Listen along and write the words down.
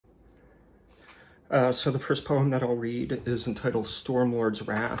So the first poem that I'll read is entitled Stormlord's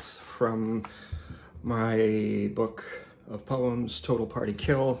Wrath from my book of poems, Total Party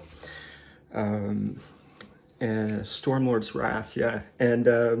Kill. And Stormlord's Wrath, yeah.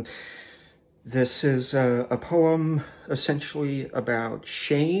 And this is a poem essentially about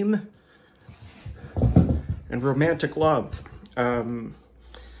shame and romantic love. Boy,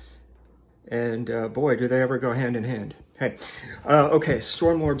 do they ever go hand in hand. Hey, okay,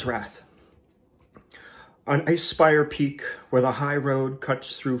 Stormlord's Wrath. On Ice Spire Peak, where the high road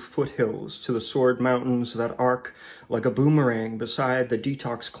cuts through foothills to the sword mountains that arc like a boomerang beside the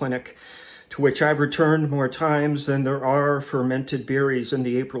detox clinic, to which I've returned more times than there are fermented berries in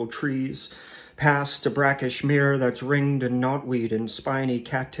the April trees, past a brackish mere that's ringed in knotweed and spiny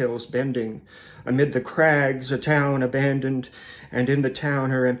cattails bending, amid the crags a town abandoned, and in the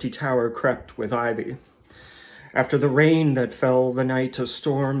town her empty tower crept with ivy. After the rain that fell the night, a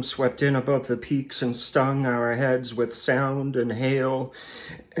storm swept in above the peaks and stung our heads with sound and hail,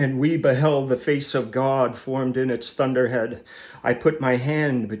 and we beheld the face of God formed in its thunderhead. I put my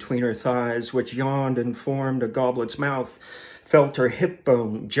hand between her thighs, which yawned and formed a goblet's mouth, felt her hip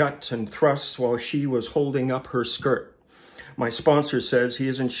bone jut and thrust while she was holding up her skirt. My sponsor says he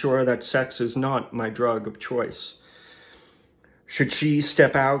isn't sure that sex is not my drug of choice. Should she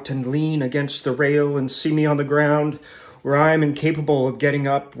step out and lean against the rail and see me on the ground, where I'm incapable of getting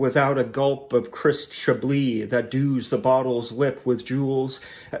up without a gulp of crisp chablis that dews the bottle's lip with jewels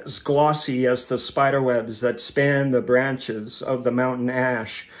as glossy as the spiderwebs that span the branches of the mountain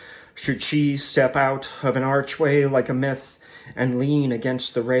ash, should she step out of an archway like a myth and lean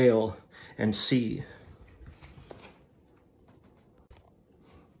against the rail and see?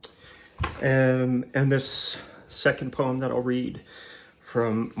 And this second poem that I'll read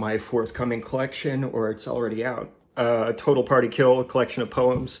from my forthcoming collection, or it's already out, Total Party Kill, a collection of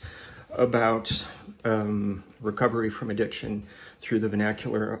poems about recovery from addiction through the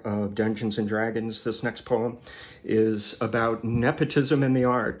vernacular of Dungeons and Dragons. This next poem is about nepotism in the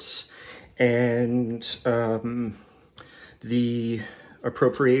arts and the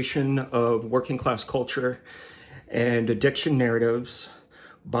appropriation of working class culture and addiction narratives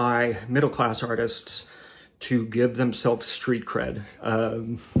by middle-class artists to give themselves street cred.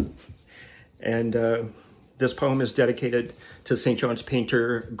 This poem is dedicated to St. John's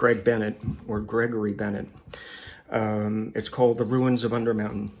painter Greg Bennett, or Gregory Bennett. It's called The Ruins of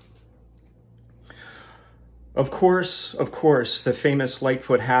Undermountain. Of course, the famous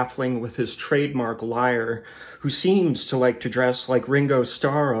Lightfoot halfling with his trademark lyre, who seems to like to dress like Ringo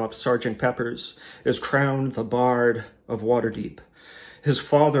Starr off Sgt. Pepper's, is crowned the Bard of Waterdeep. His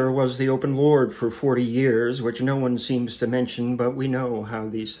father was the open lord for 40 years, which no one seems to mention, but we know how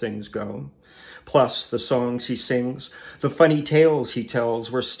these things go. Plus, the songs he sings, the funny tales he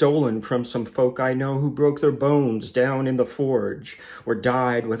tells, were stolen from some folk I know who broke their bones down in the forge or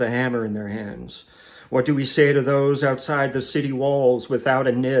died with a hammer in their hands. What do we say to those outside the city walls without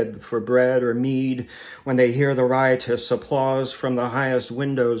a nib for bread or mead when they hear the riotous applause from the highest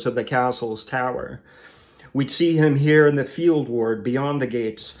windows of the castle's tower? We'd see him here in the field ward beyond the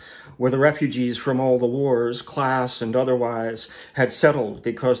gates, where the refugees from all the wars, class and otherwise, had settled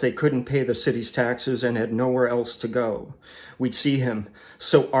because they couldn't pay the city's taxes and had nowhere else to go. We'd see him,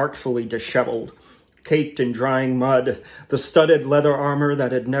 so artfully disheveled, caked in drying mud, the studded leather armor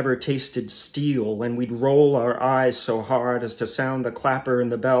that had never tasted steel, and we'd roll our eyes so hard as to sound the clapper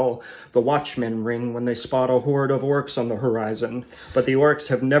and the bell the watchmen ring when they spot a horde of orcs on the horizon. But the orcs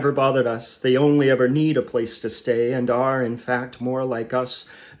have never bothered us. They only ever need a place to stay and are, in fact, more like us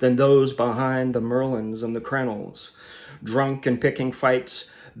than those behind the Merlins and the Crenels. Drunk and picking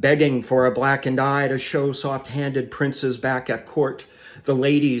fights, begging for a blackened eye to show soft-handed princes back at court, the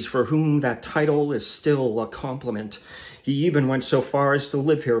ladies for whom that title is still a compliment. He even went so far as to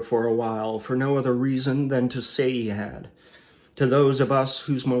live here for a while, for no other reason than to say he had. To those of us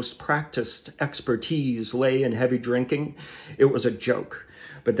whose most practiced expertise lay in heavy drinking, it was a joke.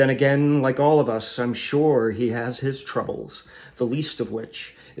 But then again, like all of us, I'm sure he has his troubles, the least of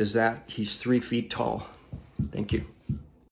which is that he's 3 feet tall. Thank you.